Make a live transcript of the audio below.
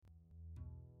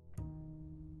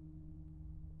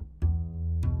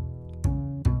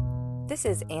This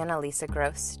is Annalisa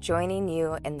Gross, joining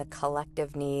you in the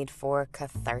collective need for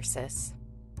catharsis,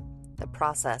 the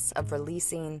process of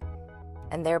releasing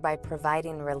and thereby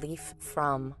providing relief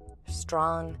from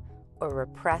strong or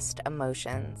repressed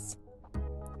emotions.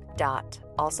 Dot,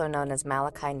 also known as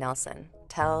Malachi Nelson,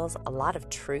 tells a lot of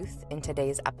truth in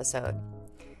today's episode.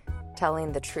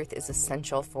 Telling the truth is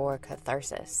essential for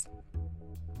catharsis.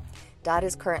 Dot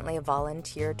is currently a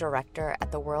volunteer director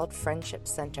at the World Friendship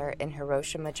Center in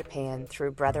Hiroshima, Japan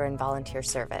through Brethren Volunteer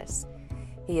Service.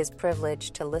 He is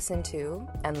privileged to listen to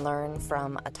and learn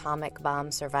from atomic bomb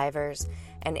survivors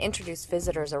and introduce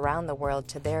visitors around the world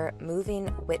to their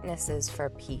moving witnesses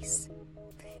for peace.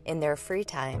 In their free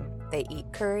time, they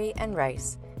eat curry and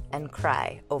rice and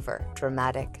cry over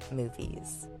dramatic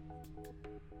movies.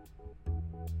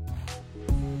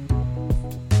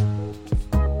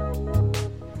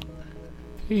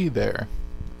 Hey there.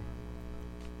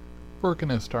 We're going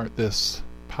to start this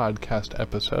podcast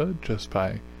episode just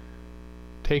by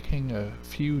taking a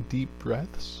few deep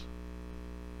breaths.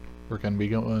 We're going to be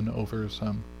going over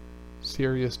some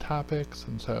serious topics,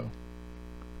 and so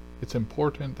it's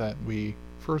important that we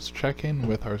first check in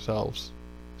with ourselves,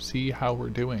 see how we're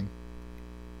doing.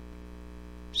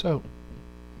 So,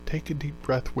 take a deep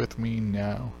breath with me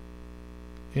now.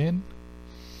 In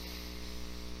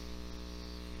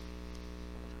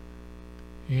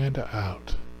and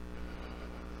out.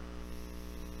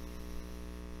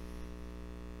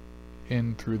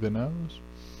 In through the nose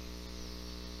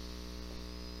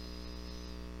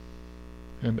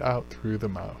and out through the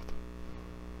mouth.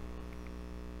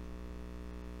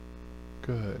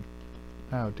 Good.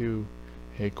 Now do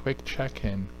a quick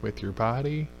check-in with your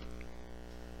body,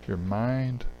 your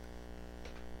mind,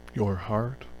 your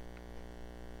heart.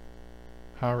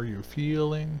 How are you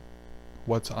feeling?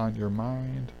 What's on your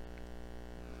mind?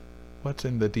 What's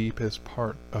in the deepest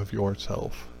part of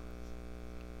yourself?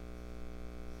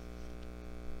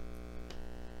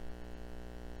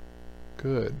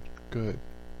 Good, good.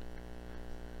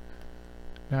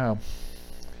 Now,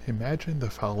 imagine the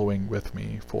following with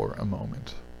me for a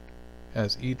moment,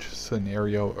 as each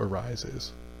scenario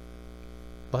arises.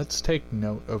 Let's take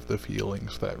note of the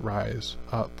feelings that rise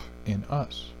up in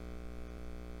us.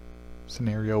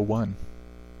 Scenario 1.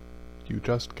 You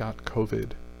just got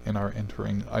COVID and are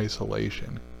entering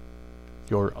isolation.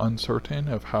 You're uncertain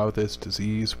of how this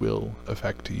disease will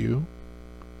affect you.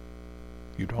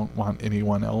 You don't want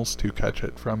anyone else to catch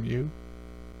it from you.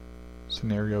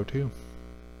 Scenario 2.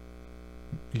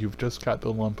 You've just got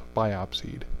the lump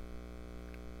biopsied.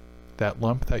 That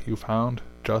lump that you found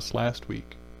just last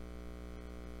week.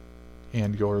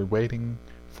 And you're waiting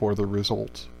for the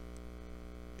results.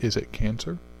 Is it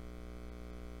cancer?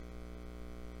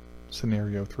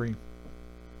 Scenario 3.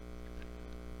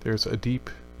 There's a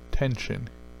deep tension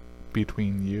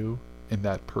between you and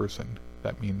that person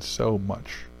that means so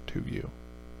much to you.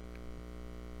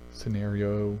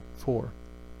 Scenario 4.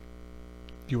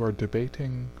 You are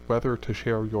debating whether to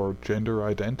share your gender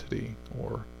identity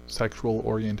or sexual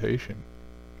orientation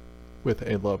with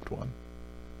a loved one.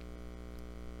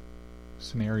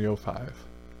 Scenario 5.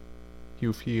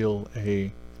 You feel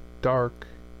a dark,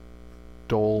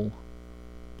 dull,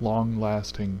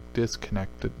 long-lasting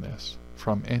disconnectedness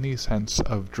from any sense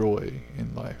of joy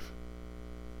in life.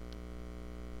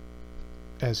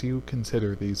 As you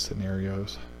consider these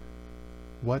scenarios,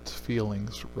 what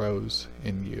feelings rose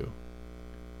in you?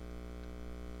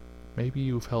 Maybe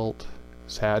you felt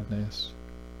sadness,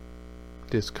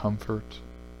 discomfort,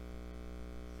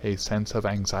 a sense of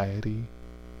anxiety.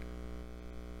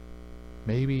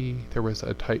 Maybe there was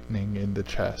a tightening in the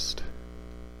chest.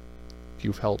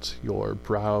 You felt your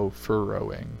brow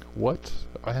furrowing. What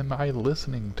am I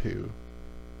listening to?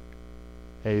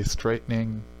 A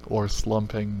straightening or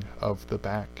slumping of the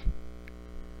back.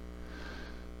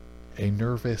 A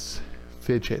nervous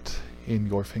fidget in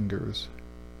your fingers.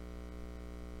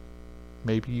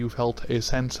 Maybe you felt a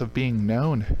sense of being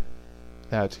known,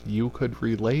 that you could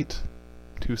relate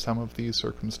to some of these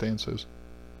circumstances.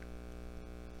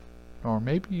 Or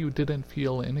maybe you didn't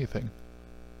feel anything.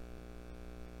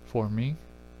 For me,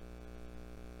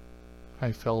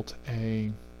 I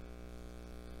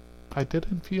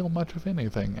didn't feel much of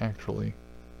anything, actually,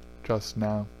 just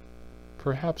now.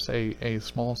 Perhaps a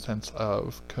small sense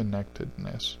of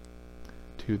connectedness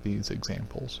to these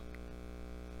examples.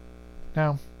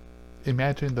 Now,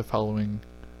 imagine the following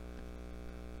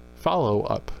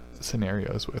follow-up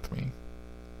scenarios with me.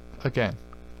 Again,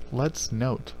 let's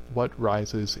note what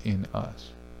rises in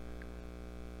us.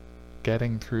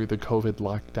 Getting through the COVID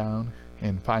lockdown,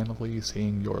 and finally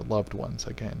seeing your loved ones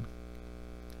again.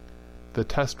 The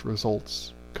test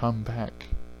results come back.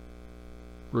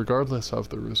 regardless of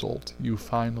the result, you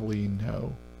finally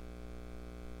know.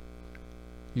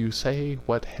 You say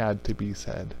what had to be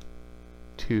said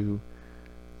to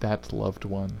that loved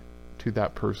one, to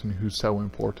that person who's so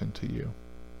important to you.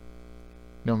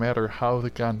 No matter how the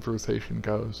conversation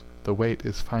goes, the weight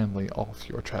is finally off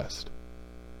your chest.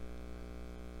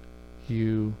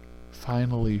 You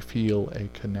finally feel a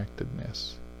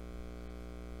connectedness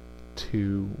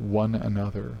to one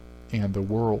another and the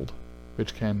world,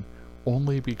 which can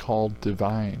only be called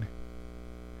divine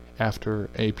after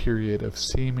a period of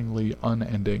seemingly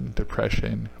unending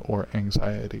depression or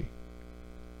anxiety.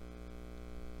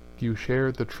 You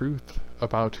share the truth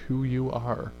about who you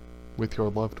are with your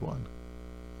loved one.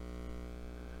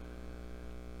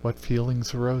 What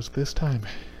feelings arose this time?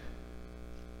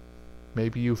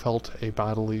 Maybe you felt a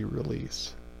bodily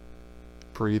release,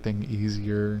 breathing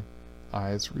easier,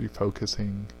 eyes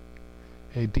refocusing,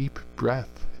 a deep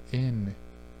breath in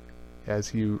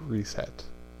as you reset.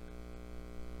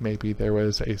 Maybe there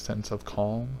was a sense of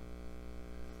calm,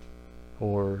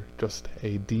 or just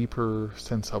a deeper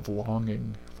sense of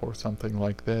longing for something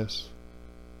like this.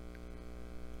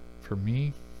 For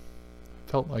me,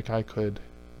 it felt like I could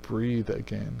breathe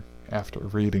again after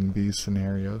reading these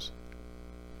scenarios.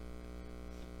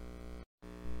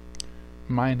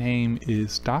 My name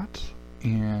is Dot,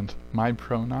 and my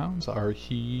pronouns are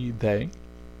he, they,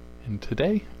 and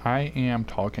today I am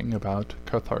talking about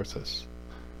catharsis.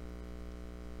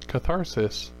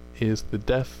 Catharsis is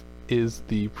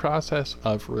the process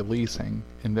of releasing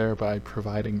and thereby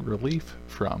providing relief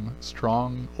from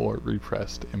strong or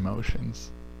repressed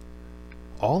emotions.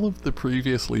 All of the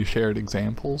previously shared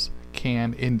examples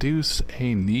can induce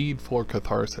a need for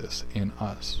catharsis in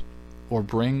us, or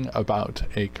bring about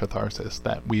a catharsis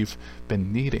that we've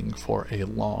been needing for a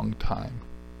long time.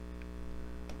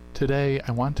 Today,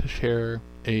 I want to share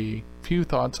a few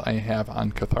thoughts I have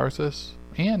on catharsis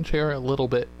and share a little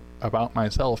bit about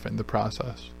myself in the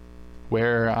process,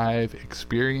 where I've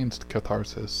experienced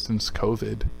catharsis since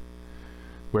COVID,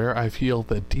 where I feel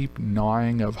the deep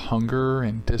gnawing of hunger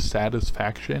and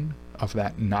dissatisfaction of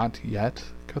that not yet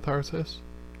catharsis,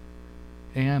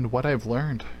 and what I've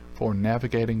learned for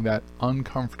navigating that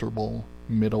uncomfortable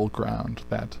middle ground,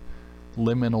 that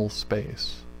liminal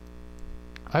space.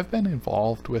 I've been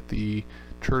involved with the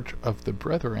Church of the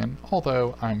Brethren,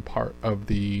 although I'm part of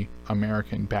the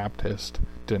American Baptist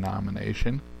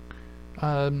denomination,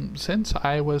 since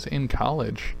I was in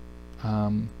college.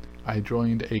 I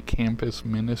joined a campus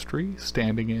ministry,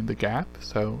 Standing in the Gap,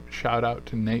 so shout out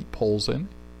to Nate Polson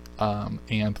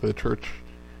and the church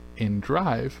in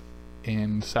Drive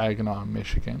in Saginaw,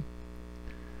 Michigan.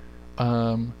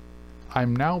 I'm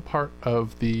now part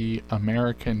of the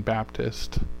American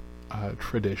Baptist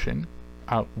tradition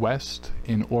out west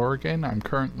in Oregon. I'm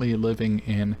currently living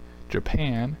in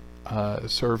Japan,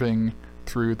 serving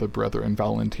through the Brethren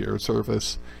Volunteer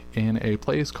Service in a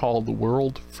place called the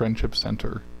World Friendship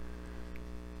Center.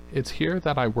 It's here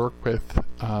that I work with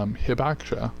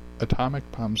Hibakusha,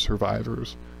 atomic bomb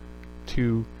survivors,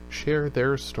 to share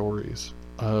their stories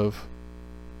of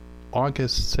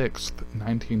August 6th,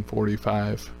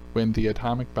 1945, when the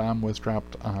atomic bomb was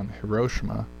dropped on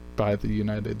Hiroshima by the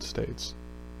United States.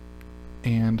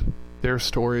 And their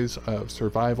stories of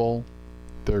survival,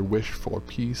 their wish for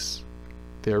peace,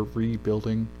 their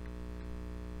rebuilding.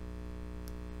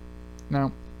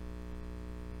 Now,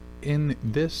 in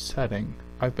this setting,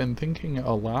 I've been thinking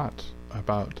a lot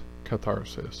about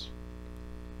catharsis.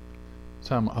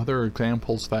 Some other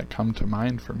examples that come to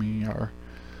mind for me are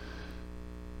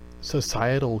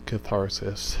societal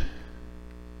catharsis,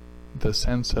 the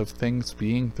sense of things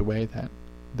being the way that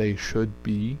they should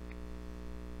be,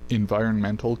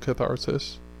 environmental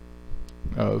catharsis,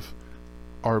 of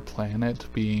our planet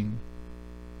being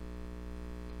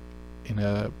in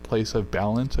a place of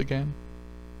balance again.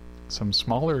 Some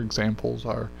smaller examples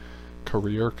are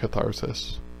career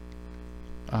catharsis.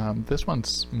 This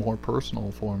one's more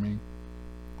personal for me.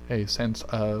 A sense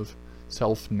of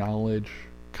self-knowledge,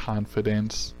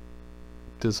 confidence,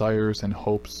 desires and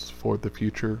hopes for the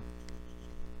future.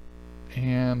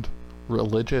 And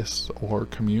religious or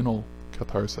communal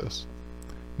catharsis.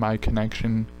 My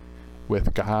connection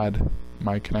with God,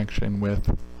 my connection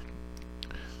with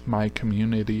my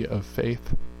community of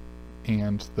faith,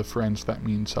 and the friends that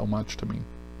mean so much to me.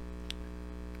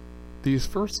 These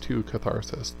first two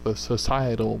catharsis, the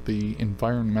societal, the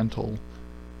environmental,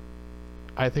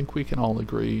 I think we can all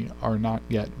agree are not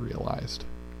yet realized.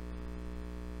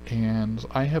 And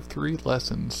I have 3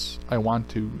 lessons I want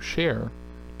to share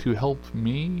to help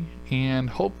me and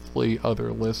hopefully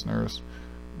other listeners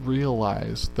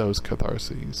realize those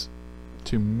catharses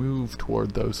to move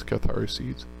toward those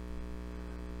catharses.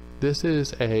 This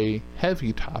is a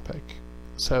heavy topic,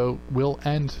 so we'll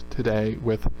end today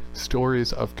with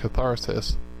stories of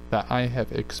catharsis that I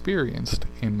have experienced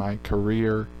in my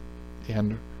career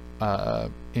and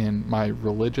in my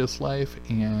religious life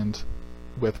and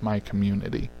with my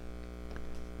community.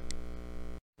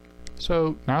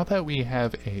 So now that we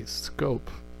have a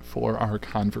scope for our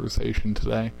conversation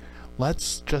today,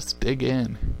 let's just dig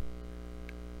in.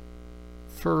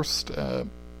 First,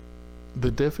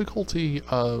 the difficulty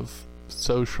of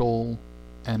social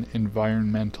and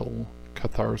environmental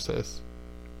catharsis.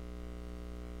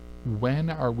 When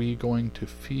are we going to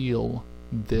feel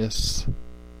this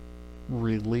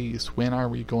release? When are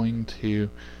we going to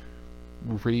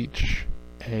reach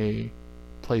a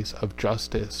place of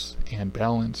justice and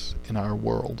balance in our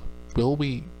world? Will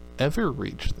we ever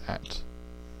reach that?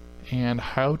 And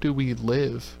how do we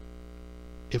live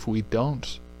if we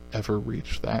don't ever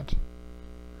reach that?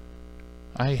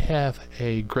 I have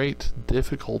a great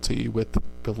difficulty with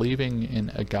believing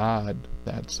in a God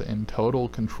that's in total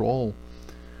control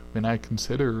when I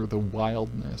consider the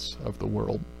wildness of the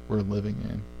world we're living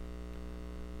in.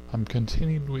 I'm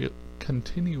continually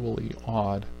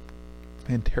awed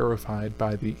and terrified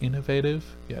by the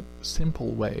innovative yet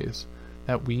simple ways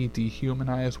that we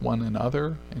dehumanize one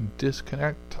another and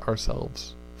disconnect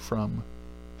ourselves from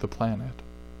the planet.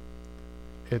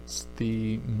 It's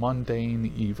the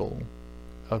mundane evil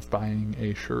of buying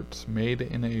a shirt made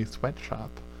in a sweatshop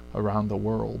around the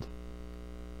world,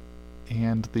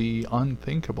 and the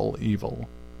unthinkable evil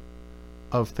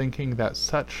of thinking that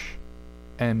such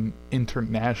an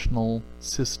international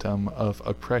system of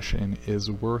oppression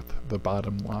is worth the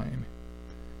bottom line.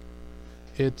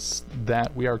 It's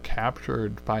that we are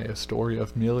captured by a story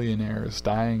of millionaires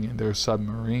dying in their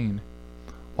submarine,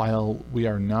 while we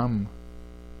are numb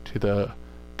to the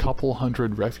couple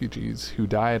hundred refugees who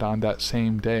died on that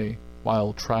same day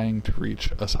while trying to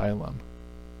reach asylum.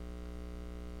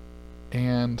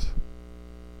 And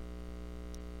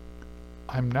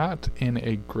I'm not in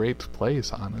a great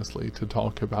place, honestly, to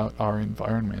talk about our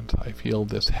environment. I feel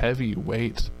this heavy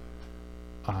weight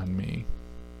on me,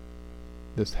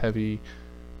 this heavy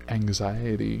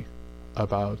anxiety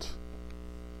about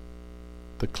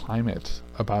the climate,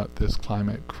 about this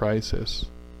climate crisis.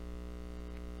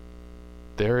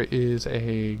 There is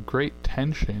a great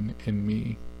tension in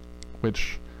me,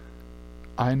 which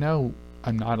I know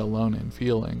I'm not alone in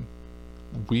feeling.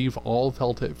 We've all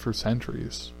felt it for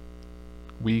centuries.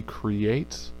 We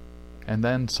create and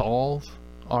then solve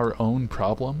our own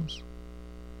problems,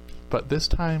 but this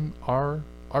time are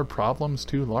our problems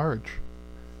too large?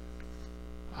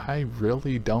 I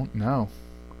really don't know.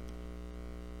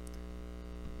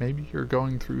 Maybe you're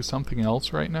going through something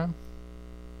else right now?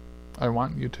 I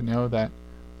want you to know that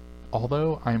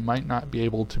although I might not be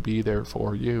able to be there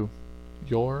for you,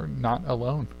 you're not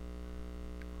alone.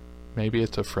 Maybe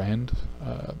it's a friend,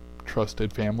 a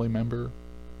trusted family member,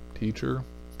 teacher,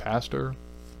 pastor,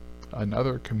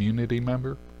 another community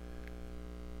member.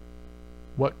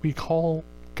 What we call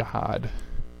God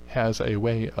has a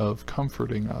way of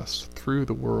comforting us through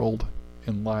the world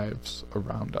and lives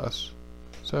around us.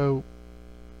 So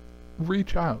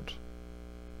reach out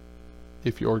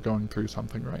if you're going through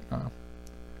something right now.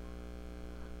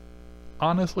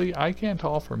 Honestly, I can't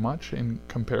offer much in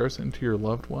comparison to your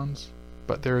loved ones,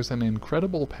 but there is an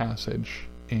incredible passage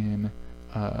in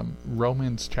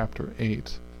Romans chapter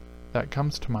 8 that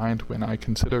comes to mind when I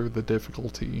consider the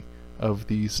difficulty of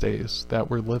these days that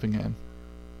we're living in.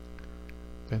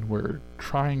 And we're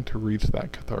trying to reach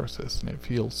that catharsis, and it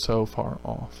feels so far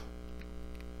off.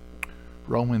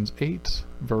 Romans 8,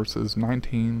 verses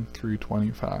 19 through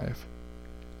 25.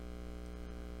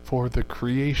 For the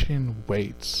creation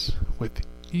waits with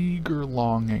eager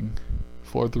longing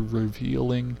for the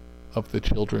revealing of the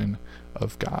children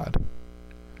of God.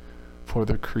 For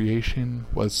the creation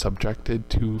was subjected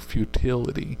to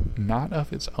futility, not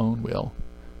of its own will,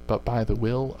 but by the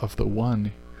will of the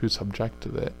one who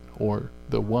subjected it, or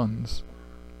the ones,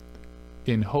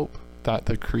 in hope that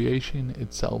the creation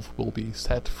itself will be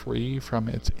set free from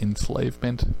its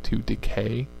enslavement to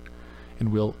decay,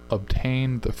 and will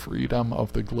obtain the freedom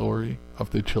of the glory of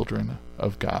the children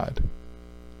of God.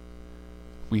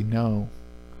 We know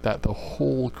that the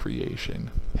whole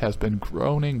creation has been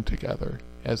groaning together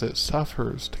as it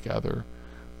suffers together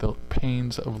the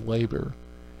pains of labor,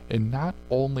 and not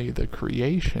only the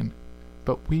creation,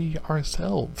 but we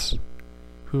ourselves,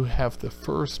 who have the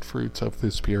first fruits of the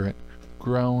Spirit,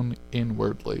 groan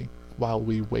inwardly while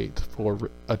we wait for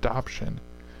adoption,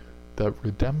 the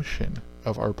redemption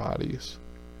of our bodies.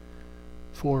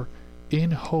 For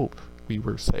in hope we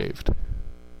were saved.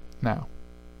 Now,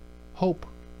 hope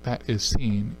that is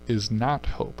seen is not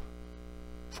hope,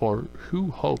 for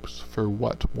who hopes for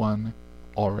what one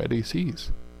already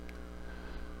sees?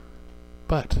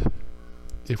 But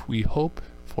if we hope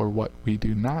for what we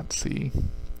do not see,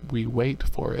 we wait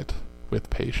for it with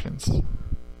patience.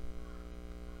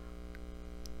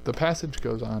 The passage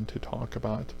goes on to talk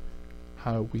about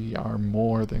how we are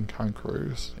more than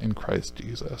conquerors in Christ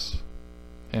Jesus,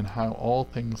 and how all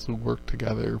things will work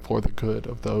together for the good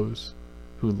of those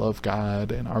who love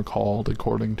God and are called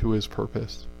according to his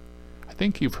purpose. I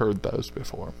think you've heard those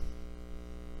before.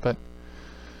 But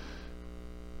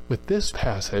with this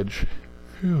passage,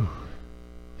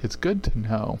 it's good to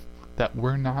know that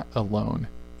we're not alone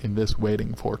in this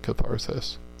waiting for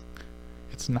catharsis.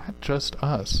 It's not just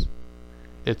us.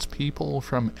 It's people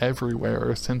from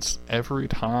everywhere since every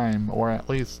time, or at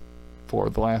least for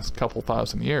the last couple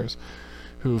thousand years,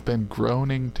 who've been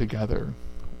groaning together,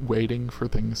 waiting for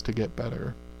things to get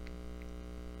better.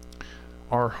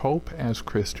 Our hope as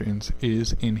Christians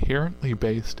is inherently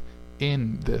based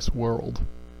in this world.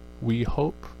 We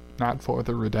hope not for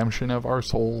the redemption of our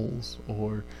souls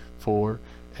or for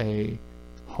a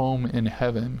home in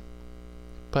heaven,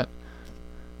 but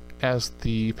as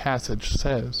the passage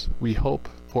says, we hope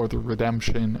for the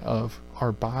redemption of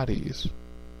our bodies.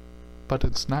 But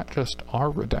it's not just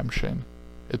our redemption,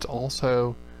 it's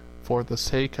also for the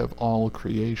sake of all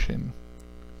creation,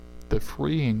 the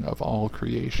freeing of all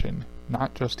creation,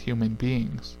 not just human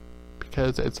beings,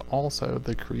 because it's also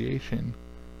the creation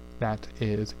that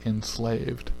is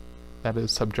enslaved, that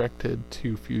is subjected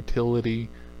to futility,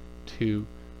 to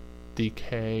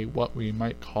decay, what we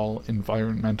might call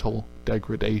environmental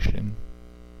degradation.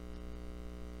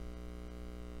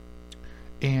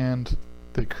 And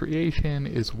the creation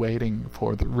is waiting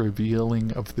for the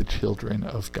revealing of the children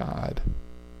of God.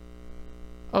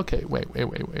 Okay, wait,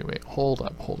 hold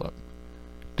up.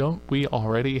 Don't we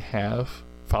already have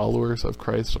followers of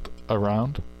Christ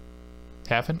around?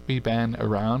 Haven't we been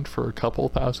around for a couple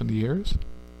thousand years?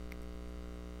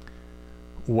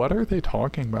 What are they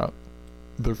talking about?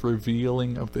 The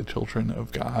revealing of the children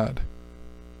of God.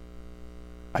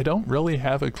 I don't really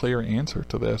have a clear answer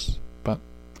to this, but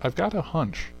I've got a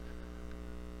hunch.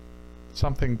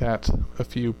 Something that a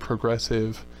few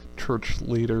progressive church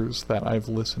leaders that I've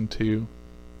listened to,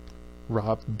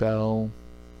 Rob Bell,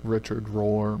 Richard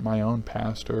Rohr, my own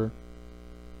pastor,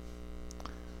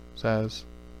 says,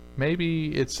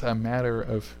 maybe it's a matter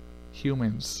of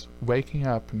humans waking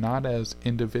up not as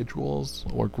individuals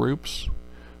or groups,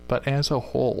 but as a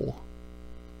whole.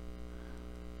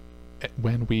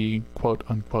 When we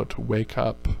quote-unquote wake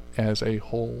up as a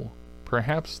whole,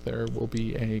 perhaps there will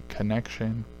be a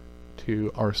connection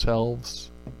to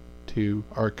ourselves, to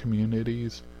our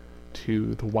communities,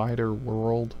 to the wider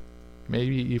world,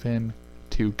 maybe even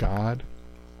to God.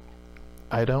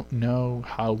 I don't know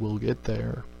how we'll get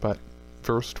there, but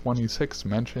verse 26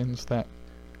 mentions that,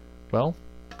 well,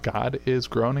 God is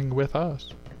groaning with us.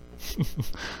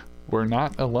 We're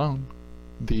not alone.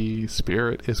 The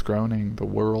Spirit is groaning, the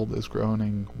world is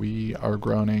groaning, we are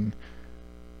groaning.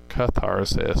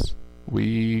 Catharsis.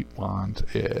 We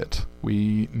want it.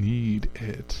 We need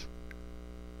it.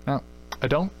 Now, I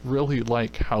don't really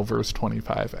like how verse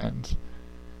 25 ends.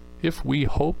 If we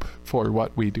hope for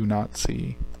what we do not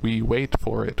see, we wait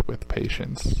for it with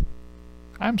patience.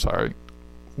 I'm sorry.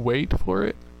 Wait for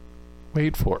it?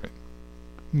 Wait for it.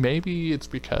 Maybe it's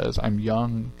because I'm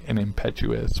young and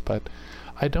impetuous, but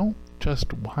I don't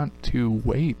just want to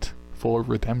wait for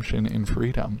redemption and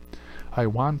freedom. I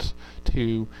want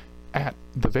to, at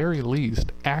the very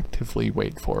least, actively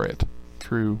wait for it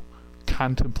through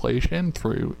contemplation,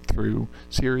 through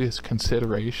serious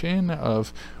consideration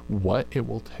of what it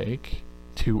will take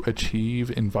to achieve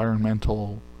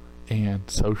environmental and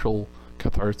social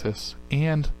catharsis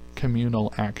and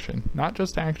communal action. Not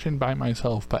just action by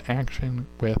myself, but action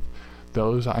with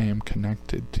those I am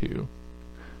connected to.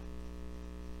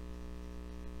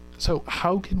 So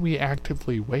how can we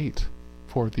actively wait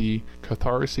for the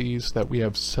catharses that we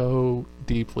have so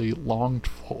deeply longed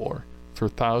for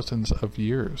thousands of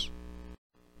years?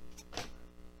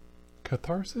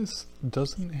 Catharsis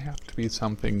doesn't have to be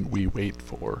something we wait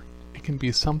for. It can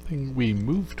be something we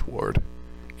move toward,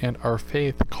 and our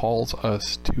faith calls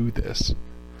us to this.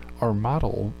 Our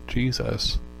model,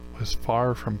 Jesus, was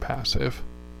far from passive.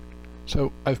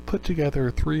 So I've put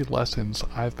together 3 lessons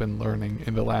I've been learning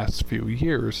in the last few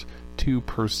years to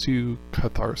pursue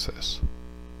catharsis.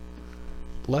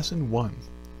 Lesson 1.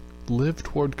 Live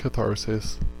toward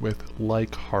catharsis with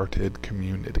like-hearted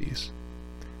communities.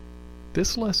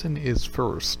 This lesson is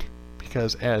first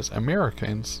Because as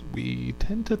Americans, we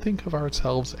tend to think of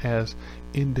ourselves as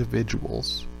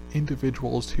individuals.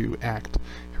 Individuals who act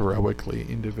heroically,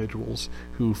 individuals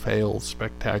who fail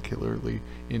spectacularly,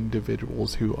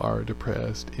 individuals who are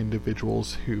depressed,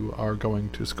 individuals who are going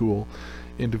to school,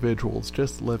 individuals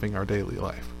just living our daily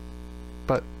life.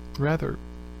 But rather,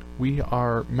 we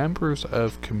are members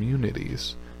of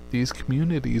communities. These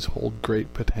communities hold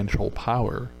great potential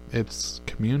power. It's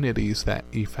communities that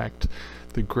effect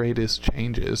the greatest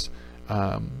changes.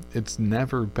 It's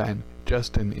never been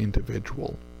just an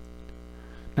individual.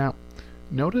 Now,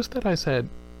 notice that I said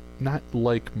not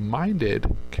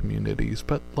like-minded communities,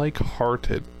 but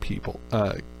like-hearted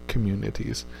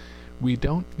communities. We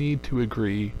don't need to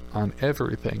agree on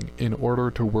everything in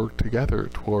order to work together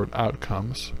toward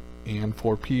outcomes and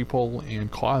for people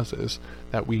and causes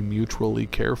that we mutually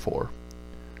care for.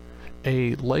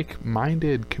 A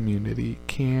like-minded community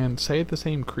can say the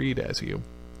same creed as you,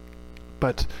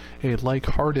 but a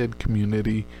like-hearted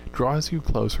community draws you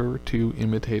closer to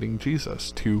imitating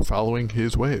Jesus, to following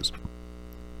his ways.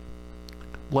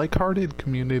 Like-hearted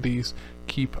communities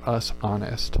keep us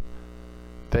honest.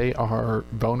 They are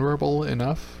vulnerable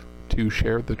enough to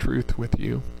share the truth with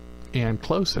you, and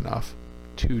close enough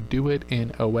to do it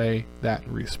in a way that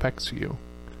respects you.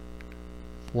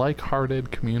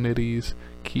 Like-hearted communities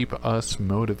keep us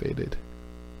motivated.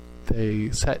 They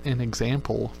set an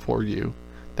example for you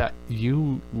that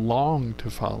you long to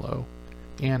follow,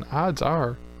 and odds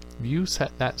are you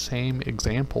set that same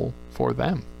example for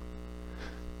them.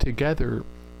 Together,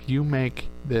 you make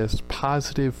this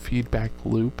positive feedback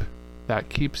loop that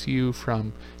keeps you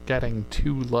from getting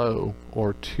too low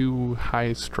or too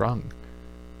high strung.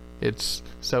 It's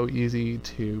so easy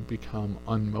to become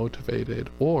unmotivated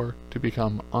or to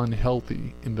become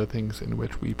unhealthy in the things in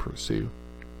which we pursue.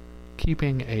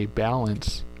 Keeping a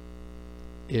balance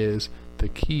is the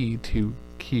key to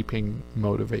keeping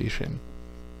motivation.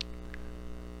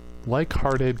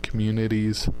 Like-hearted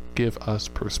communities give us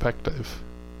perspective.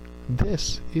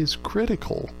 This is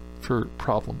critical for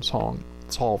problem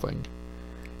solving.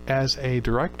 As a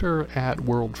director at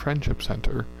World Friendship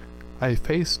Center, I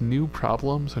face new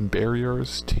problems and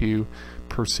barriers to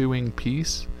pursuing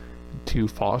peace, to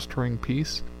fostering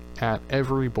peace at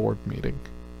every board meeting.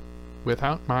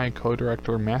 Without my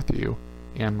co-director Matthew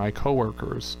and my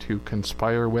coworkers to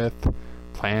conspire with,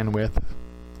 plan with,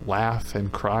 laugh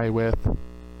and cry with,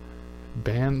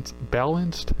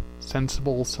 balanced,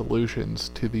 sensible solutions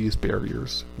to these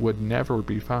barriers would never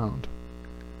be found.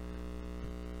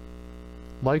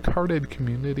 Like-hearted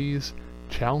communities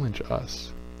challenge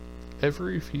us.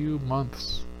 Every few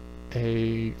months,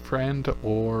 a friend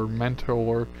or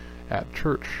mentor at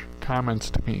church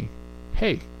comments to me,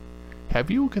 "Hey,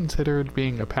 have you considered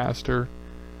being a pastor?"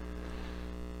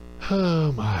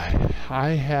 Oh my, I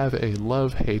have a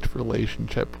love-hate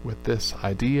relationship with this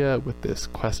idea, with this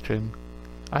question.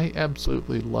 I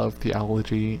absolutely love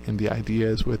theology and the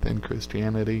ideas within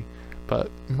Christianity, but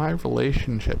my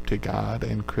relationship to God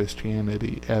and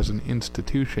Christianity as an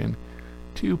institution,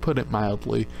 to put it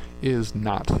mildly, is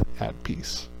not at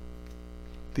peace.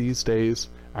 These days,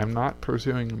 I'm not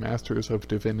pursuing a Master's of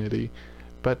Divinity,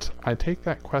 but I take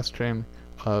that question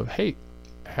of, hey,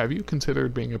 have you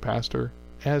considered being a pastor,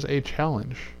 as a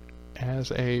challenge,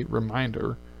 as a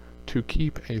reminder to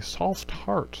keep a soft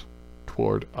heart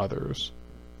toward others,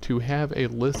 to have a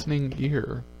listening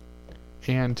ear,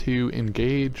 and to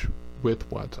engage with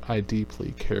what I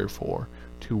deeply care for,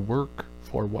 to work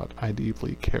for what I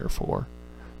deeply care for.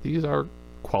 These are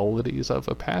qualities of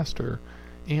a pastor,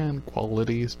 and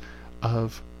qualities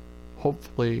of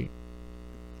hopefully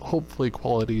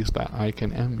qualities that I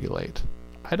can emulate.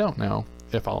 I don't know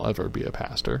if I'll ever be a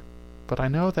pastor, but I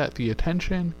know that the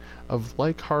attention of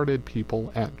like-hearted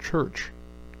people at church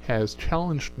has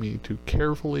challenged me to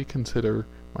carefully consider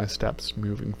my steps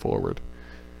moving forward,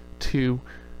 to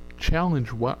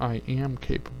challenge what I am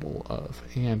capable of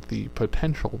and the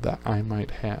potential that I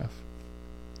might have.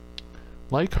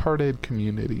 Like-hearted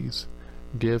communities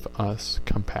give us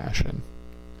compassion.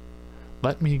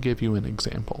 Let me give you an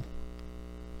example.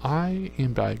 I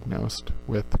am diagnosed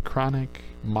with chronic,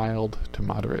 mild to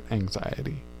moderate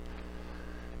anxiety,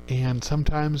 and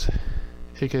sometimes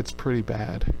it gets pretty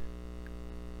bad.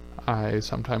 I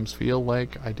sometimes feel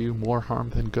like I do more harm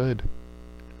than good,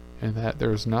 and that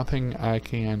there's nothing I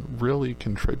can really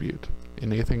contribute.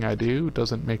 Anything I do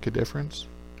doesn't make a difference.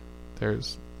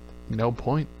 There's no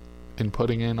point in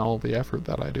putting in all the effort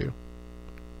that I do.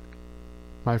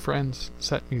 My friends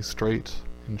set me straight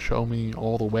and show me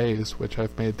all the ways which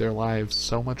have made their lives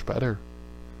so much better.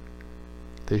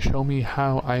 They show me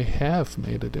how I have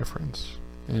made a difference,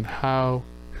 and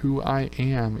Who I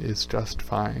am is just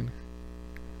fine.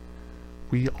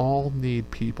 We all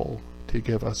need people to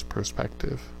give us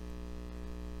perspective.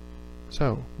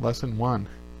 So, lesson 1.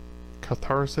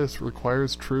 Catharsis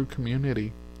requires true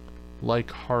community,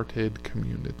 like-hearted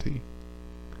community.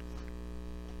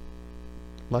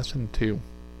 Lesson 2.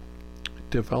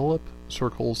 Develop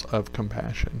circles of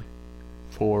compassion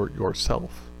for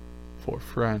yourself, for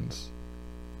friends,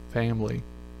 family,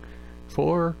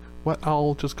 for what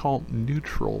I'll just call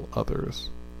neutral others,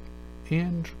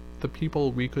 and the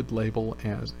people we could label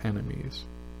as enemies.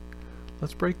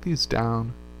 Let's break these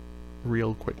down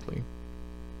real quickly.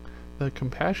 The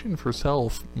compassion for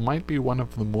self might be one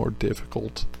of the more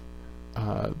difficult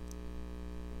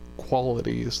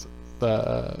qualities,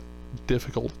 the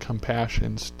difficult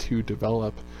compassions to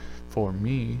develop for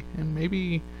me, and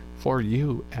maybe for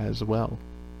you as well.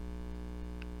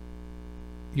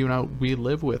 You know, we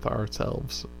live with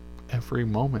ourselves every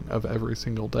moment of every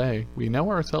single day. We know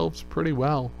ourselves pretty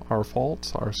well, our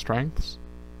faults, our strengths,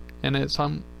 and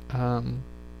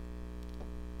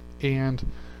and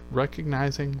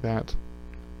recognizing that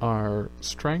our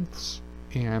strengths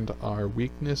and our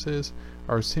weaknesses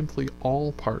are simply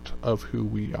all part of who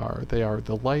we are. They are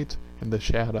the light and the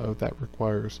shadow that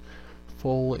requires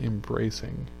full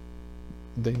embracing.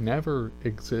 They never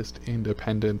exist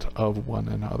independent of one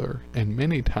another, and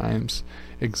many times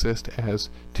exist as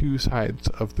two sides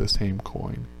of the same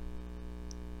coin.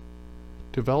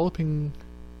 Developing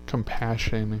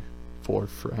compassion for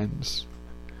friends,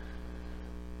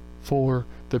 for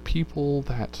the people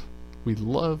that we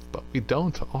love but we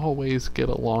don't always get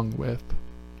along with,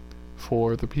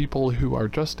 for the people who are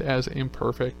just as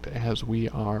imperfect as we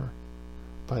are,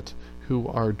 but who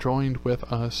are joined with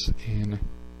us in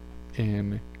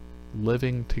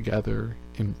living together,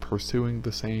 in pursuing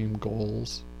the same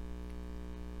goals.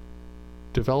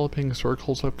 Developing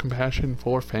circles of compassion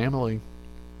for family.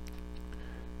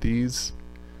 These,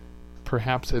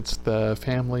 perhaps it's the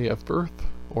family of birth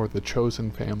or the chosen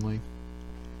family.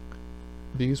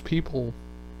 These people,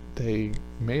 they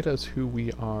made us who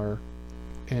we are,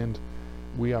 and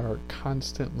we are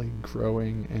constantly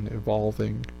growing and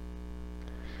evolving,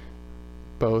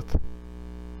 both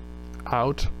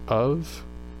out of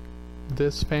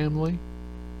this family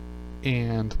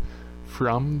and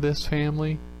from this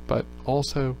family, but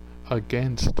also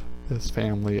against this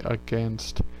family,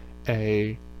 against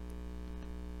the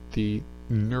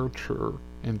nurture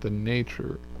and the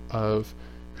nature of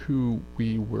who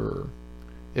we were.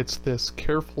 It's this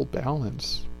careful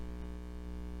balance,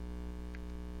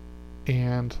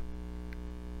 and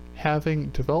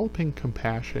developing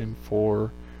compassion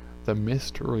for the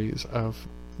mysteries of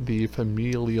the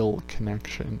familial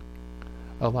connection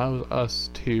allows us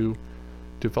to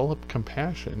develop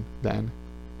compassion then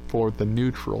for the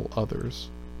neutral others.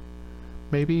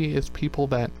 Maybe it's people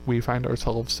that we find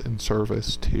ourselves in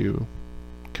service to,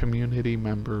 community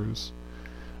members,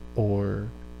 or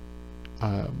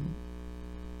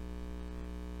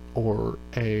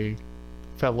a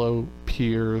fellow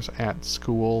peers at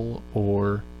school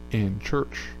or in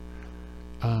church.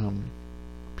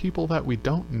 People that we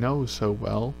don't know so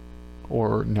well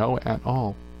or know at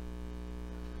all.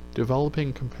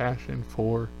 Developing compassion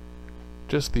for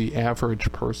just the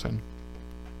average person,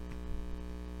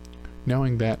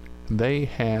 knowing that they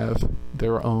have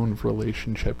their own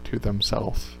relationship to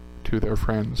themselves, to their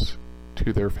friends,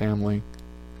 to their family,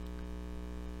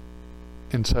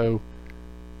 and so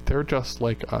they're just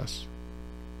like us,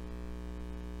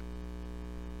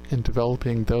 and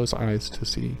developing those eyes to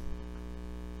see.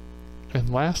 And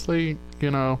lastly,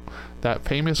 that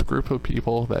famous group of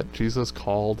people that Jesus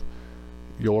called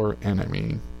your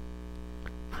enemy.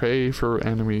 Pray for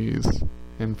enemies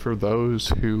and for those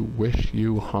who wish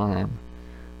you harm.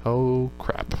 Oh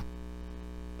crap.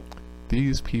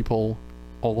 These people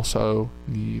also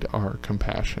need our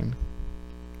compassion.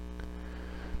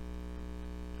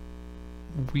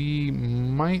 We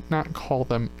might not call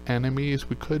them enemies,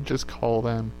 we could just call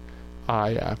them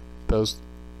those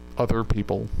other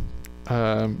people.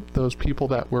 Those people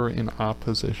that we're in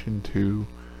opposition to,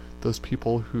 those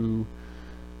people who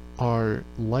are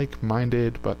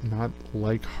like-minded but not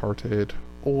like-hearted,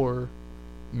 or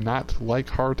not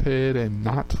like-hearted and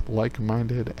not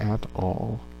like-minded at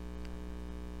all.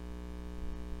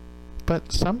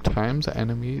 But sometimes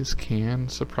enemies can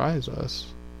surprise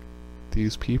us.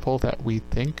 These people that we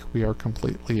think we are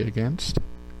completely against,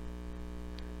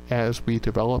 as we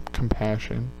develop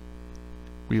compassion,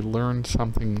 we learn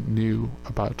something new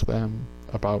about them,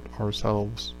 about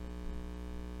ourselves,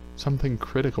 something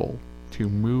critical to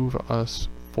move us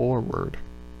forward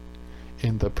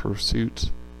in the pursuit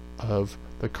of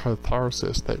the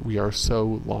catharsis that we are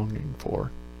so longing for.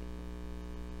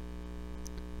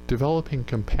 Developing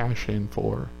compassion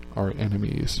for our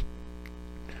enemies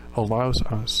allows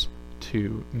us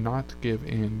to not give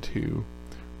in to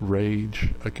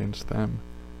rage against them,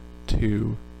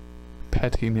 to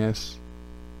pettiness,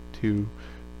 to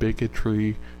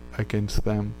bigotry against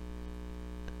them.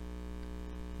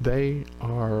 They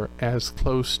are as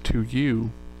close to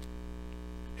you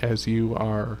as you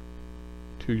are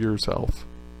to yourself.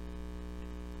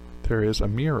 There is a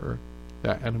mirror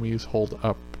that enemies hold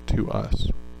up to us.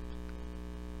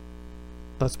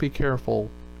 Let's be careful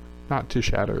not to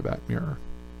shatter that mirror.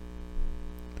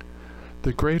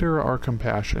 The greater our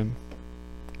compassion,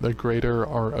 the greater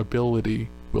our ability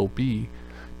will be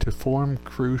to form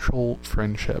crucial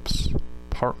friendships,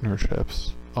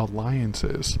 partnerships,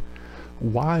 alliances,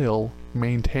 while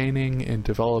maintaining and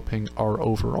developing our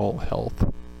overall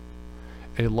health.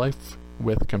 A life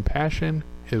with compassion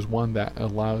is one that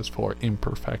allows for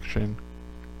imperfection,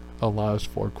 allows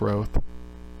for growth.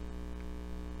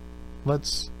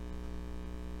 Let's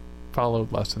follow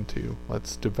lesson 2.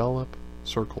 Let's develop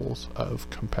circles of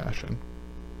compassion.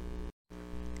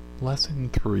 Lesson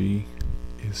 3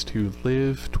 is to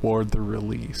live toward the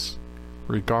release,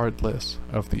 regardless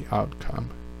of the outcome.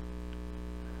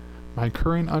 My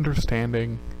current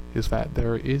understanding is that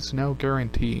there is no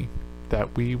guarantee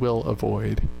that we will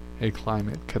avoid a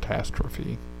climate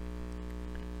catastrophe.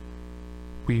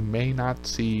 We may not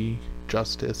see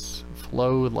justice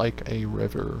flow like a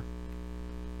river.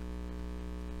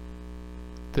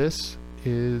 This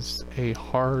is a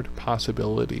hard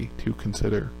possibility to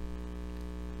consider.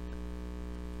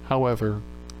 However,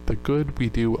 the good we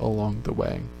do along the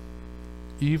way,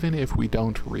 even if we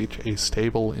don't reach a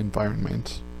stable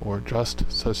environment or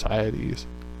just societies,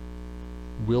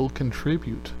 will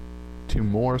contribute to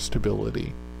more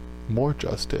stability, more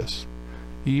justice,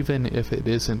 even if it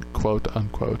isn't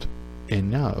quote-unquote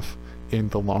enough in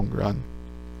the long run.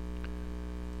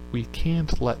 We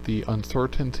can't let the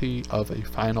uncertainty of a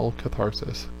final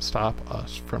catharsis stop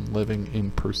us from living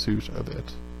in pursuit of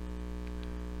it.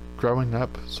 Growing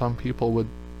up, some people would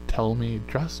tell me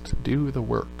just do the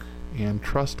work and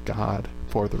trust God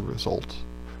for the results.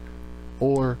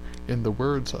 Or, in the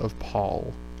words of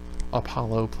Paul,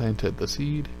 Apollo planted the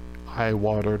seed, I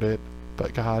watered it,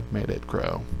 but God made it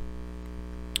grow.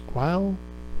 While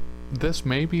this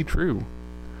may be true,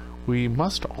 we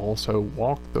must also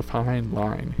walk the fine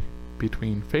line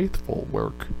between faithful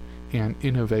work and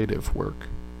innovative work,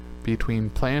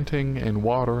 between planting and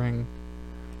watering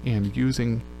and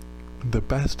using the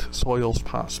best soils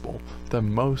possible, the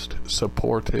most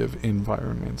supportive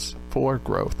environments for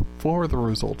growth, for the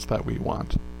results that we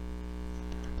want.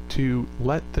 To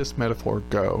let this metaphor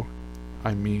go,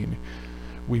 I mean,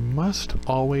 we must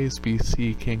always be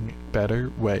seeking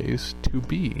better ways to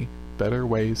be, better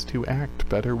ways to act,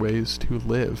 better ways to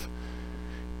live.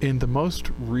 In the most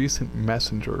recent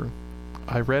Messenger,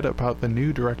 I read about the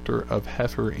new director of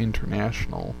Heifer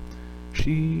International.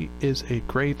 She is a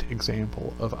great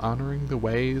example of honoring the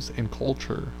ways and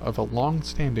culture of a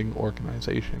long-standing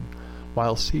organization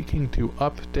while seeking to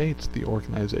update the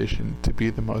organization to be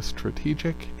the most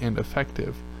strategic and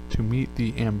effective to meet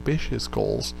the ambitious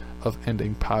goals of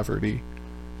ending poverty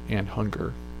and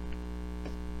hunger.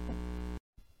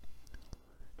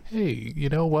 Hey, you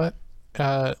know what?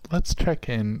 Let's check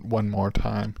in one more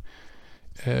time.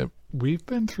 We've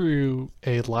been through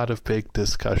a lot of big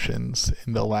discussions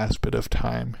in the last bit of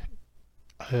time.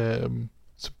 Some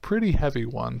pretty heavy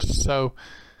ones. So,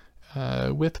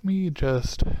 with me,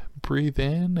 just breathe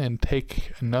in and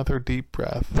take another deep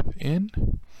breath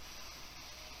in.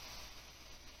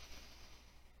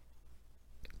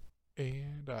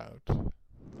 And out.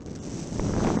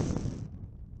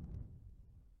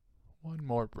 One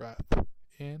more breath.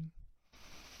 In.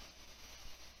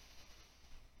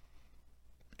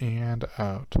 And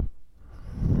out.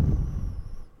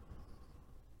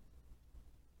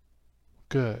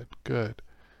 Good, good.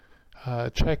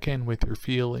 Check in with your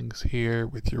feelings here,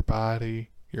 with your body,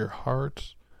 your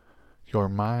heart, your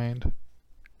mind.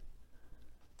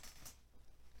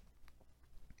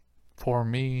 For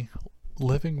me,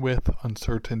 living with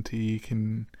uncertainty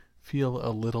can feel a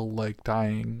little like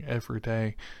dying every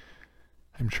day.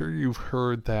 I'm sure you've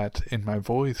heard that in my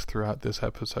voice throughout this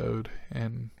episode,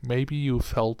 and maybe you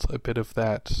felt a bit of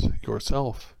that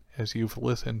yourself as you've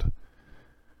listened.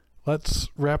 Let's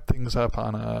wrap things up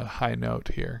on a high note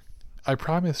here. I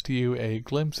promised you a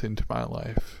glimpse into my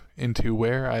life, into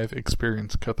where I've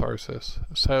experienced catharsis,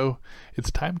 so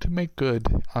it's time to make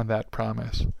good on that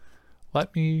promise.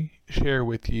 Let me share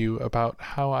with you about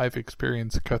how I've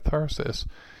experienced catharsis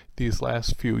these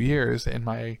last few years in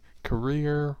my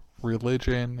career,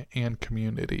 religion, and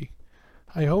community.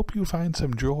 I hope you find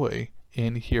some joy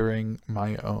in hearing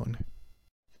my own.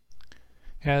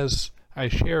 As I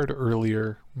shared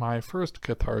earlier, my first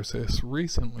catharsis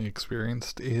recently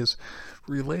experienced is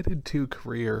related to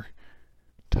career.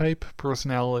 Type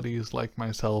personalities like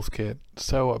myself get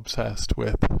so obsessed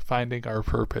with finding our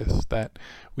purpose that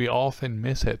we often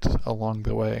miss it along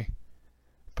the way.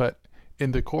 But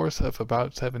in the course of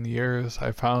about 7 years,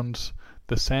 I found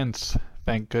the sense,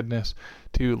 thank goodness,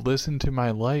 to listen to my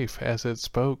life as it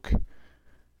spoke,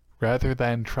 rather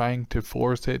than trying to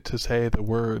force it to say the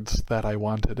words that I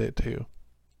wanted it to.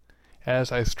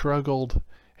 As I struggled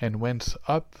and went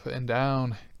up and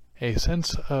down, a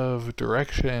sense of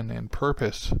direction and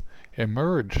purpose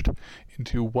emerged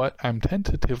into what I'm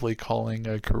tentatively calling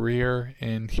a career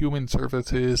in human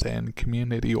services and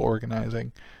community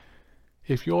organizing.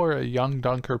 If you're a young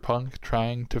dunker punk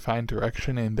trying to find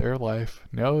direction in their life,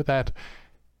 know that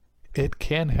it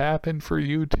can happen for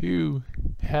you too.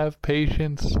 Have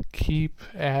patience, keep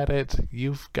at it,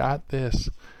 you've got this.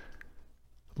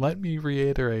 Let me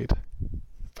reiterate,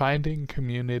 finding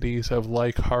communities of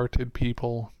like-hearted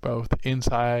people, both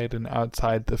inside and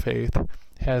outside the faith,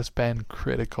 has been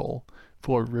critical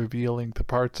for revealing the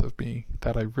parts of me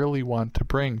that I really want to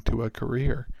bring to a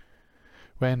career.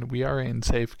 When we are in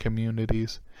safe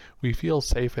communities, we feel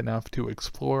safe enough to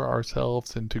explore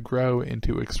ourselves and to grow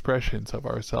into expressions of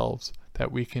ourselves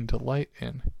that we can delight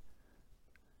in.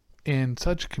 In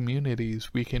such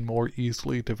communities, we can more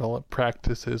easily develop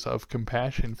practices of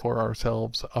compassion for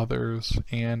ourselves, others,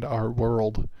 and our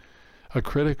world, a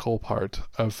critical part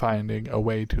of finding a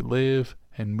way to live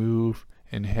and move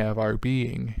and have our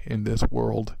being in this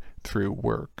world through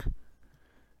work.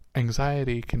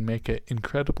 Anxiety can make it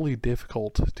incredibly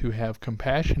difficult to have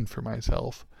compassion for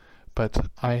myself, but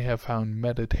I have found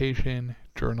meditation,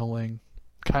 journaling,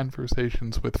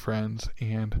 conversations with friends,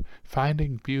 and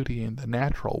finding beauty in the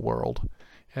natural world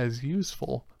as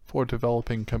useful for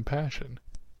developing compassion.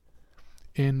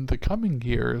 In the coming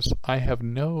years, I have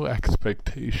no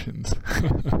expectations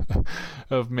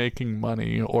of making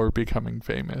money or becoming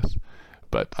famous,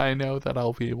 but I know that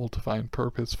I'll be able to find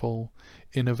purposeful,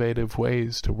 innovative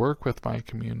ways to work with my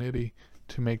community,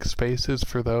 to make spaces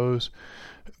for those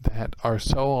that are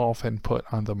so often put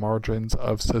on the margins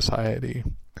of society.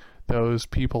 Those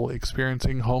people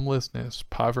experiencing homelessness,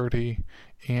 poverty,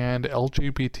 and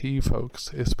LGBT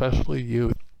folks, especially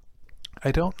youth.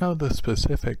 I don't know the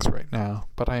specifics right now,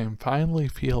 but I am finally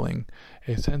feeling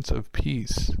a sense of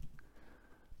peace.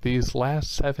 These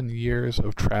last 7 years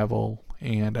of travel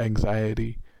and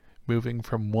anxiety, moving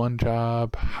from one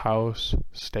job, house,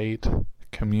 state,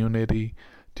 community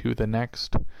to the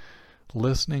next,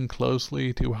 listening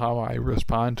closely to how I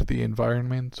respond to the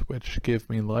environments which give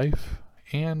me life,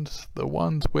 and the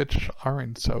ones which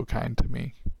aren't so kind to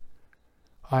me.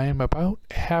 I am about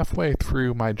halfway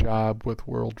through my job with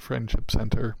World Friendship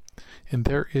Center, and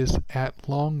there is at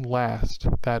long last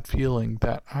that feeling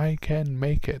that I can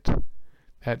make it,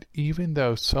 that even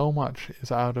though so much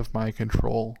is out of my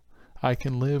control, I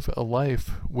can live a life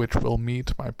which will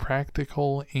meet my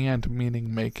practical and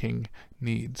meaning-making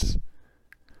needs.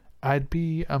 I'd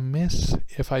be amiss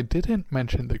if I didn't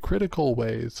mention the critical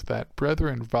ways that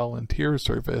Brethren Volunteer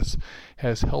Service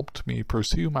has helped me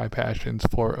pursue my passions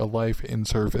for a life in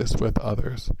service with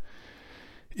others.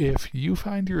 If you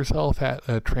find yourself at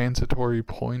a transitory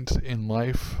point in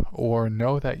life, or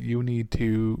know that you need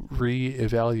to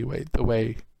re-evaluate the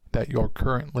way that you're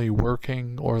currently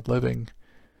working or living,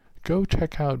 go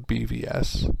check out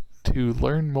BVS to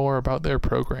learn more about their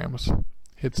programs.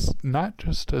 It's not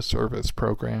just a service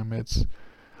program, it's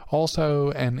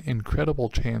also an incredible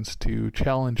chance to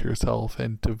challenge yourself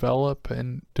and develop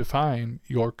and define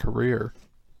your career.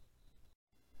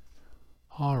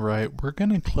 Alright, we're going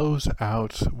to close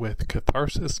out with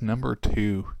catharsis number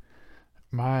 2.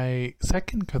 My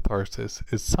second catharsis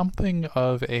is something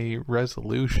of a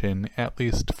resolution, at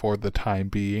least for the time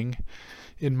being,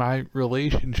 in my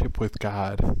relationship with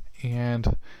God,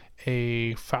 and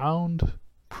a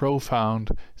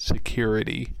profound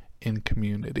security in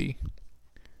community.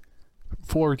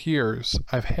 For years,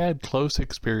 I've had close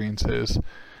experiences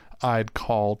I'd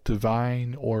call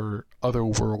divine or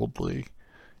otherworldly,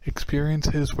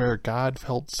 experiences where God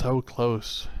felt so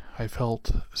close, I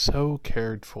felt so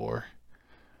cared for.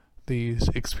 These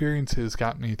experiences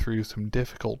got me through some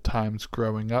difficult times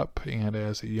growing up and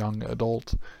as a young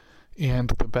adult, and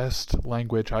the best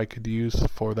language I could use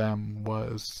for them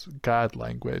was God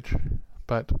language.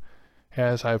 But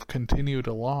as I've continued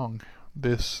along,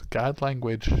 this God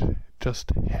language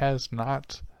just has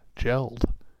not gelled.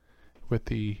 with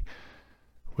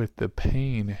the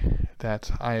pain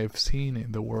that I have seen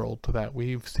in the world, that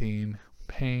we've seen,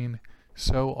 pain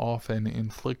so often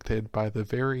inflicted by the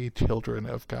very children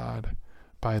of God,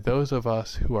 by those of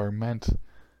us who are meant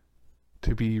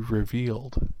to be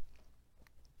revealed.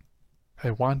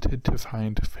 I wanted to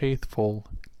find faithful,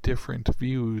 different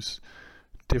views,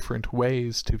 different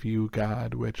ways to view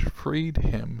God, which freed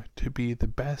him to be the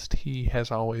best he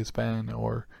has always been,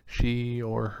 or she,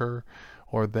 or her,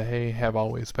 or they have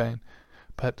always been.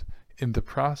 But in the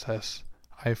process,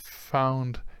 I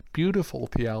found beautiful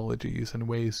theologies and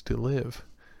ways to live.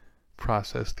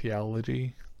 Process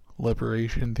theology,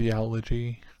 liberation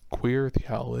theology, queer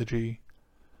theology.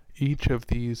 Each of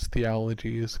these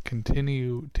theologies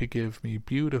continue to give me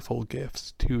beautiful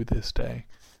gifts to this day,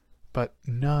 but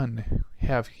none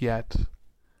have yet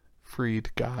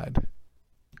freed God.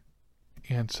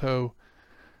 And so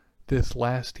this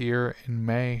last year in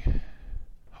May,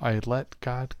 I let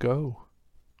God go.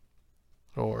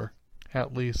 Or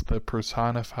at least the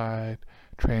personified,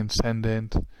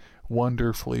 transcendent,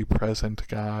 wonderfully present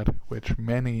God, which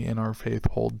many in our faith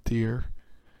hold dear.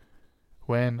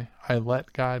 When I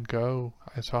let God go,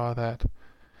 I saw that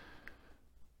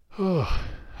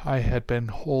I had been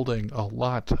holding a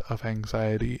lot of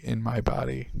anxiety in my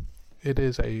body. It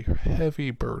is a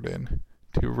heavy burden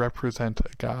to represent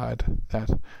a God that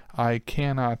I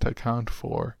cannot account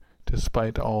for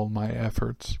despite all my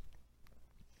efforts.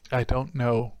 I don't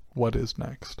know what is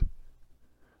next.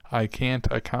 I can't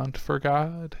account for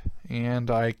God, and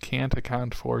I can't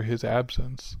account for his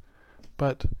absence.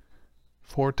 But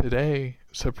for today,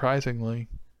 surprisingly,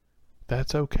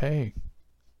 that's okay.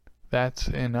 That's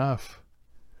enough.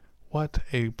 What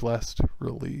a blessed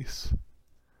release.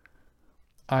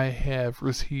 I have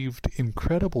received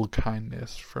incredible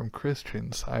kindness from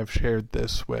Christians I've shared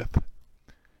this with.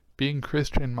 Being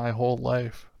Christian my whole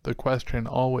life, the question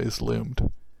always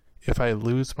loomed: if I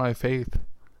lose my faith,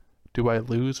 do I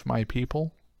lose my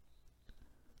people?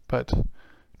 But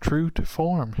true to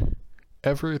form,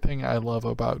 everything I love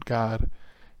about God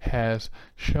has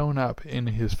shown up in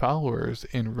his followers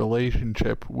in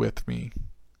relationship with me.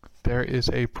 There is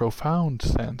a profound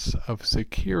sense of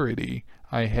security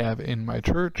I have in my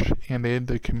church and in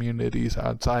the communities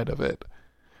outside of it.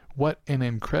 What an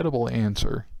incredible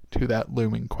answer to that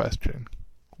looming question.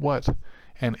 What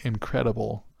an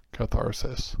incredible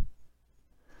catharsis.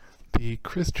 The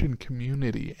Christian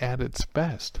community at its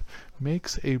best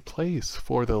makes a place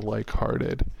for the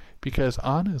like-hearted, because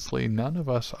honestly none of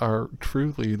us are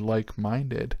truly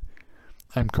like-minded.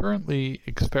 I'm currently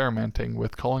experimenting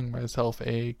with calling myself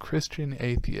a Christian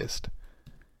atheist.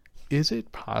 Is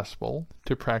it possible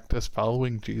to practice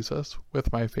following Jesus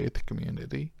with my faith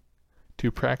community?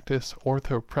 To practice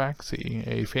orthopraxy,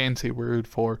 a fancy word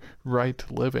for right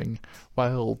living,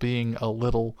 while being a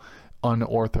little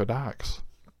unorthodox?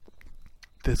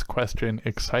 This question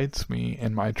excites me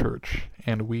in my church,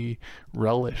 and we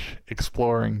relish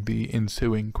exploring the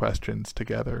ensuing questions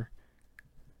together.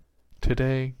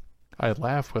 Today, I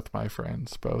laugh with my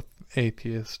friends, both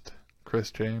atheist,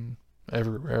 Christian,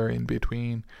 everywhere in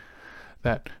between,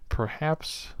 that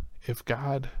perhaps if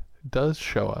God does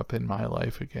show up in my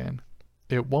life again,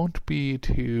 it won't be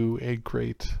to a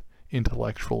great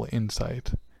intellectual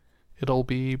insight. It'll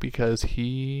be because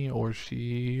he or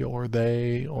she or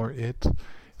they or it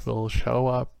will show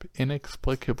up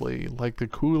inexplicably like the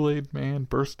Kool-Aid man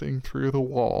bursting through the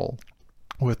wall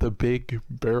with a big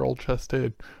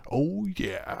barrel-chested, "Oh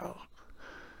yeah."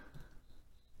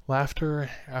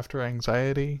 Laughter after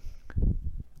anxiety,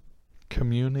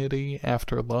 community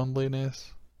after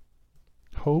loneliness,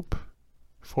 hope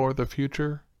for the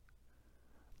future.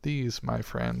 These, my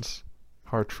friends,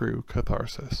 are true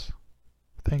catharsis.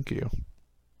 Thank you.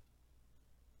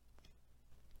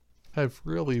 I've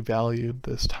really valued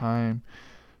this time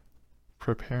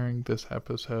preparing this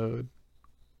episode,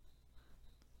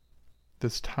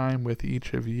 this time with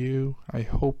each of you. I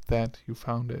hope that you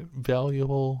found it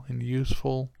valuable and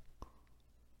useful,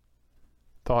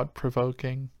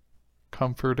 thought-provoking,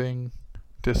 comforting,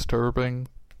 disturbing.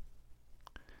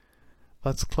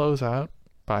 Let's close out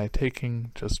by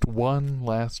taking just one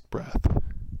last breath,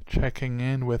 checking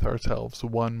in with ourselves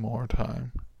one more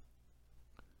time.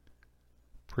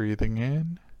 Breathing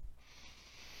in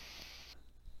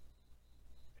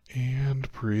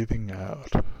and breathing out.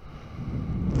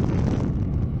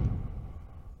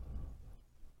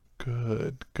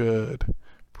 Good, good.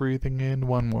 Breathing in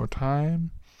one more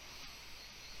time.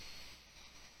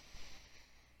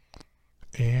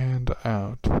 And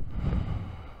out.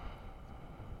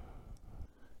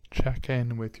 Check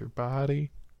in with your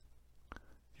body,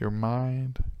 your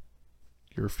mind,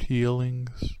 your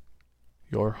feelings,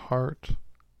 your heart.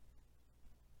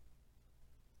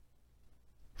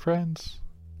 Friends,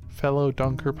 fellow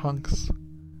Dunkerpunks,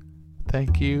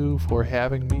 thank you for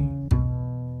having me,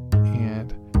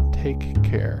 and take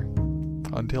care.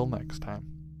 Until next time.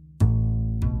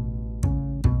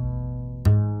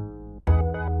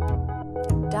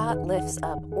 Dot lifts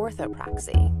up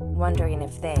orthopraxy, wondering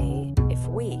if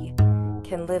we,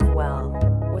 can live well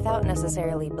without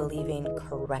necessarily believing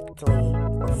correctly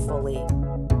or fully.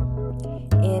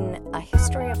 In A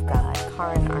History of God,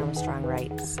 Karen Armstrong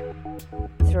writes,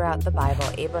 "Throughout the Bible,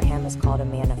 Abraham is called a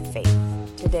man of faith.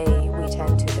 Today, we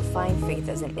tend to define faith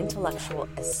as an intellectual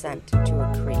assent to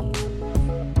a creed.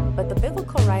 But the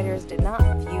biblical writers did not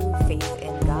view faith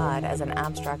in God as an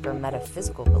abstract or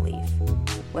metaphysical belief.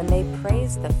 When they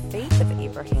praise the faith of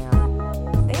Abraham,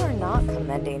 they are not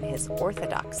commending his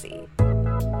orthodoxy,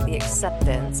 the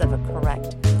acceptance of a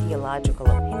correct theological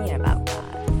opinion about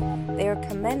God. They are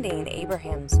commending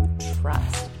Abraham's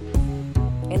trust.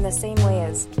 In the same way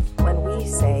as when we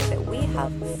say that we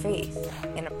have faith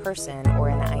in a person or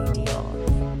an ideal.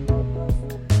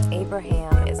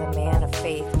 Abraham is a man of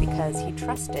faith because he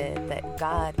trusted that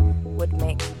God would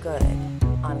make good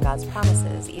on God's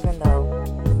promises, even though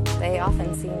they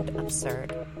often seemed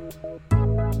absurd.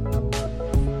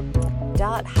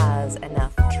 Dot has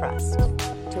enough trust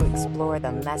to explore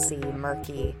the messy,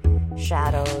 murky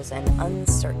shadows and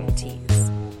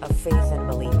uncertainties of faith and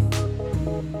belief.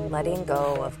 Letting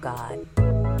go of God,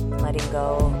 letting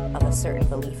go of a certain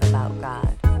belief about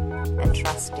God, and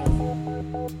trusting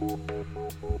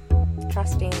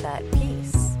that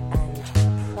peace and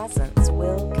presence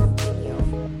will continue.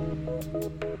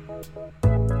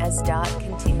 As Dot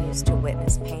continues to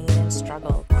witness pain and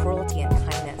struggle, cruelty and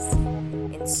kindness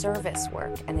in service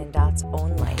work and in Dot's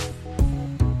own life,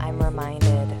 I'm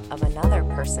reminded of another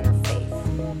person of faith,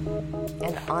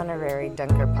 an honorary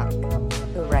Dunkerpunk,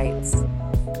 who writes,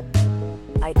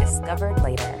 "I discovered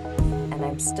later, and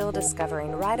I'm still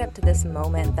discovering right up to this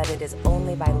moment, that it is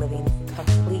only by living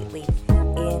completely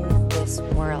in this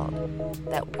world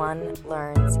that one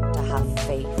learns to have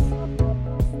faith.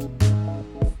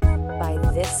 By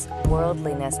this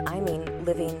worldliness, I mean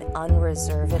living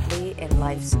unreservedly in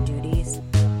life's duties,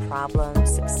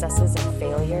 problems, successes, and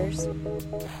failures.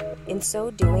 In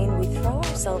so doing, we throw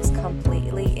ourselves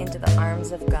completely into the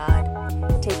arms of God,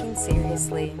 taking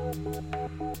seriously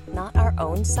not our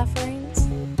own sufferings,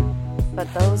 but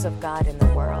those of God in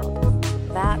the world.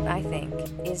 That, I think,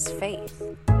 is faith."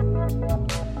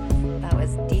 That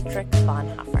was Dietrich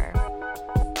Bonhoeffer.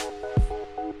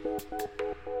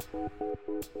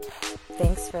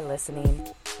 Thanks for listening.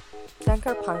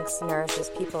 Dunkerpunks nourishes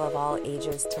people of all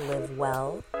ages to live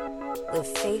well, live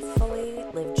faithfully,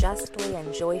 live justly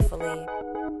and joyfully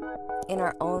in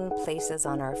our own places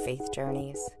on our faith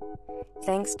journeys.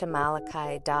 Thanks to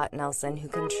Malachi, Dot Nelson, who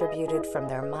contributed from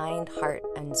their mind, heart,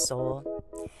 and soul.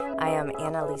 I am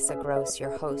Annalisa Gross,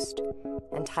 your host,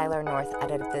 and Tyler North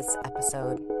edited this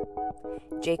episode.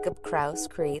 Jacob Krause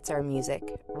creates our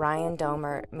music. Ryan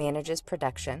Domer manages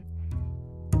production.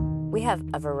 We have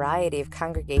a variety of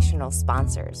congregational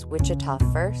sponsors: Wichita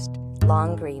First,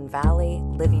 Long Green Valley,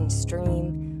 Living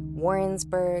Stream,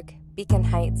 Warrensburg, Beacon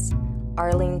Heights,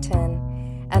 Arlington,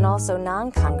 and also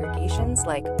non-congregations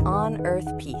like On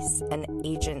Earth Peace, an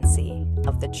agency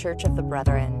of the Church of the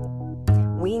Brethren.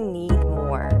 We need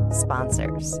more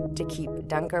sponsors to keep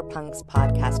Dunkerpunks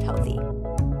podcast healthy.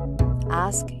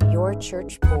 Ask your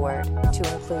church board to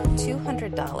include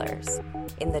 $200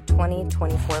 in the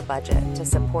 2024 budget to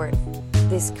support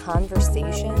this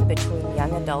conversation between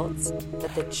young adults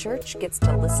that the church gets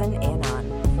to listen in on.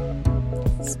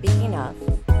 Speaking of,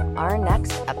 our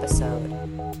next episode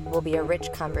will be a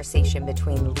rich conversation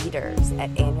between leaders at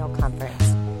annual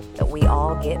conference that we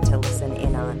all get to listen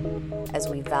in on as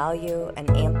we value and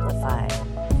amplify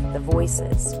the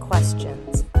voices,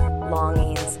 questions,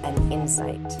 longings, and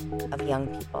insight of young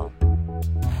people.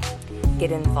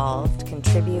 Get involved,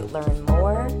 contribute, learn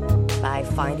more by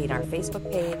finding our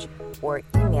Facebook page or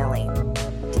emailing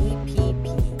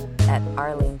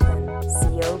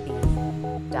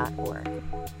dpp@arlingtoncob.org.